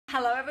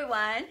Hello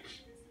everyone.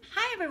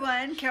 Hi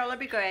everyone, Carol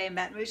Irby-Gray in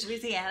Baton Rouge,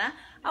 Louisiana.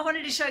 I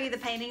wanted to show you the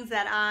paintings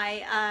that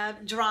I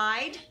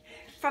dried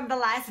from the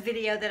last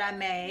video that I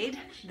made.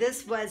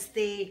 This was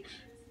the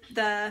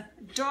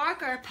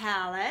darker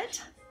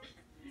palette.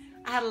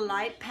 I had a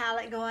light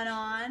palette going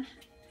on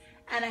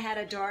and I had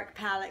a dark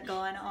palette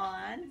going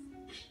on.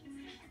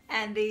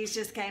 And these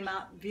just came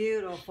out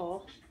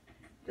beautiful.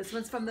 This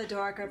one's from the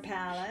darker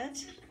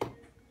palette.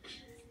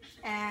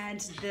 And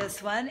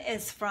this one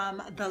is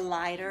from the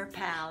lighter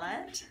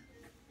palette.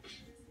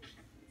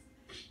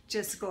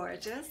 Just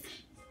gorgeous.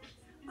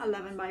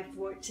 11 by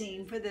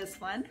 14 for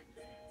this one.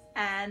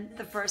 And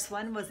the first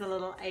one was a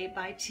little 8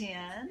 by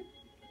 10.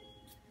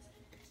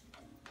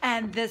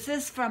 And this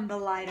is from the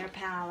lighter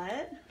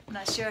palette. I'm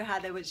not sure how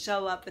they would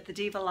show up with the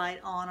Diva light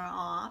on or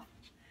off.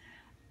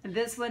 And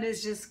this one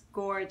is just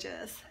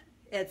gorgeous.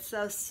 It's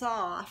so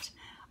soft.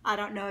 I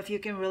don't know if you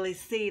can really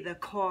see the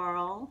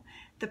coral,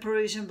 the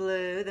Perusian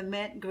blue, the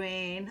mint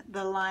green,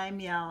 the lime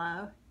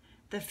yellow,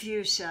 the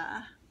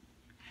fuchsia,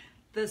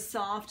 the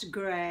soft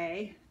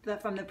gray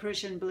from the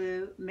Prussian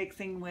blue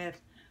mixing with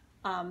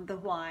the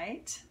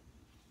white.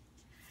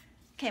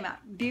 Came out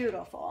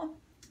beautiful.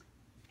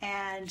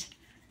 And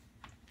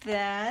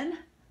then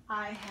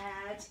I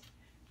had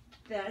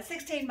the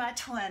 16 by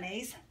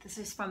 20s. This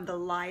is from the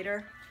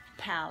lighter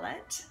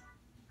palette.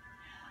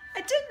 I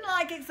didn't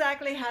like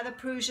exactly how the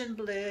Prussian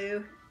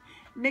blue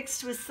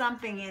mixed with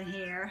something in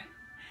here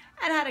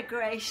and had a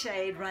gray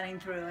shade running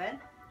through it.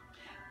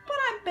 But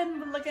I've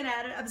been looking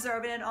at it,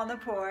 observing it on the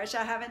porch.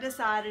 I haven't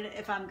decided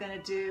if I'm going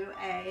to do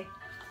a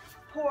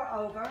pour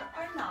over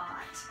or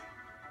not.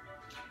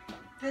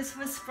 This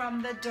was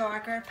from the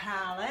darker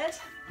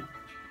palette.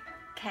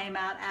 Came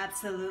out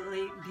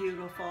absolutely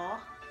beautiful.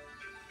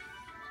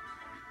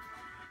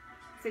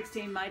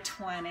 16 by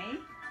 20.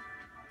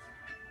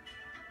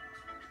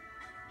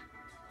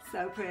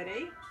 So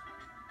pretty.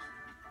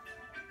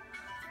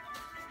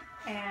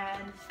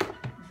 And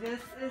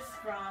this is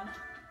from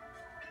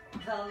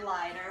the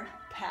lighter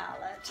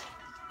palette.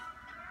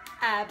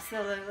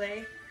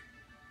 Absolutely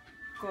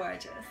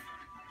gorgeous.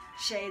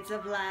 Shades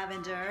of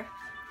lavender,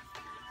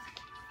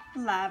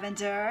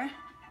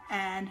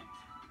 and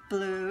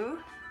blue,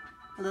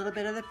 a little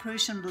bit of the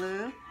Prussian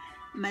blue,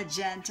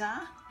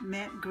 magenta,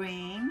 mint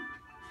green,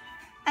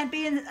 and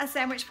being a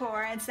sandwich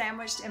pour and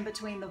sandwiched in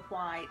between the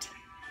white.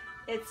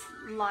 It's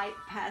light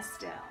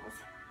pastels,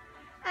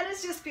 and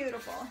it's just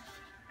beautiful.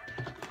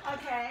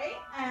 Okay,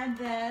 and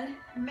then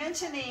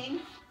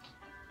mentioning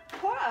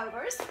pour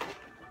overs,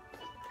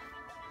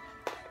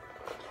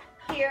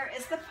 here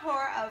is the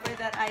pour over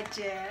that I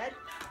did.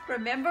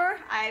 Remember,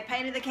 I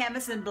painted the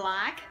canvas in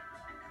black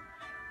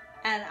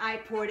and I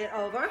poured it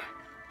over,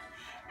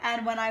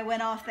 and when I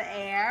went off the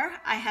air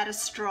I had a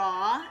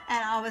straw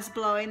and I was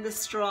blowing the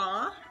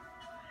straw.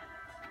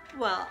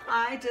 Well,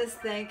 I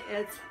just think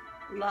it's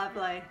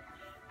lovely.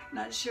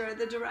 Not sure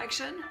the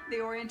direction,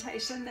 the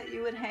orientation that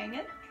you would hang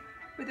it,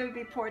 whether it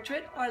be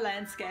portrait or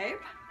landscape.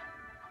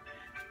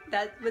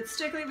 That would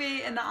strictly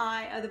be in the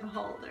eye of the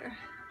beholder.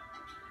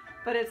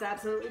 But it's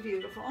absolutely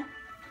beautiful.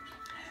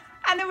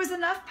 And there was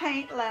enough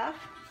paint left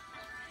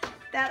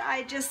that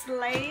I just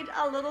laid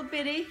a little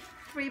bitty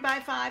 3 by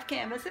 5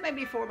 canvas, it may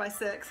be 4 by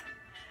 6,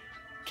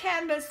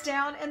 canvas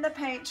down in the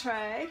paint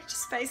tray,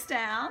 just face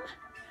down,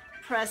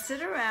 pressed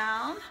it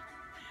around,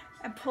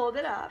 and pulled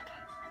it up.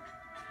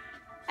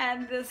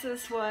 And this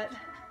is what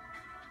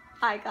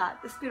I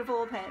got, this beautiful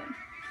little painting.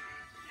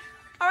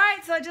 All right,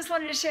 so I just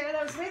wanted to share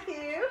those with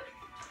you.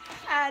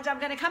 And I'm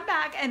gonna come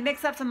back and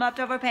mix up some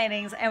leftover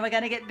paintings and we're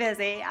gonna get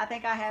busy. I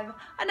think I have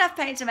enough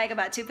paint to make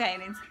about 2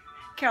 paintings.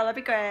 Carol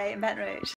Irby-Gray in Baton Rouge.